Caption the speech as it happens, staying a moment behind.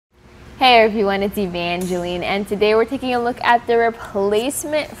Hey everyone, it's Evangeline, and today we're taking a look at the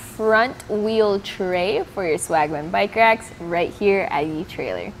replacement front wheel tray for your Swagman Bike Racks right here at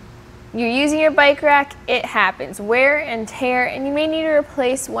eTrailer. You're using your bike rack, it happens, wear and tear, and you may need to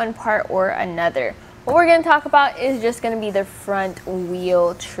replace one part or another. What we're going to talk about is just going to be the front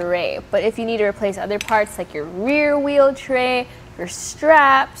wheel tray, but if you need to replace other parts like your rear wheel tray, your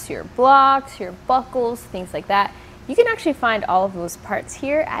straps, your blocks, your buckles, things like that, you can actually find all of those parts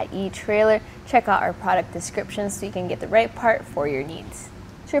here at eTrailer. Check out our product description so you can get the right part for your needs.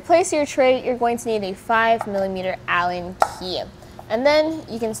 To replace your tray, you're going to need a 5mm Allen key. And then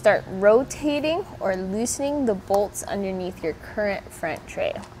you can start rotating or loosening the bolts underneath your current front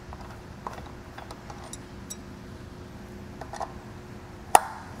tray.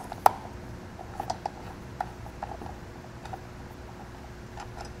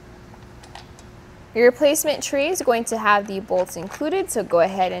 Your replacement tray is going to have the bolts included, so go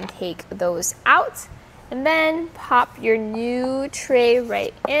ahead and take those out. And then pop your new tray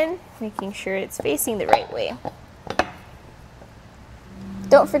right in, making sure it's facing the right way.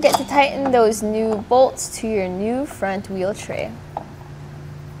 Don't forget to tighten those new bolts to your new front wheel tray.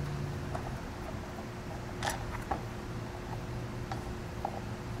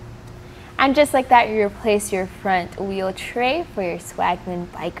 And just like that, you replace your front wheel tray for your Swagman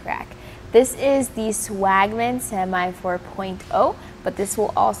Bike Rack. This is the Swagman Semi 4.0, but this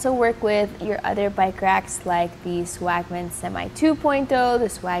will also work with your other bike racks like the Swagman Semi 2.0, the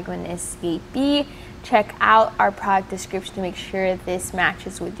Swagman Escape B. Check out our product description to make sure this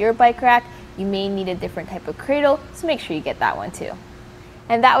matches with your bike rack. You may need a different type of cradle, so make sure you get that one too.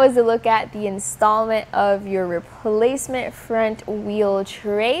 And that was a look at the installment of your replacement front wheel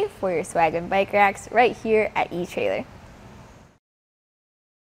tray for your Swagman Bike Racks right here at eTrailer.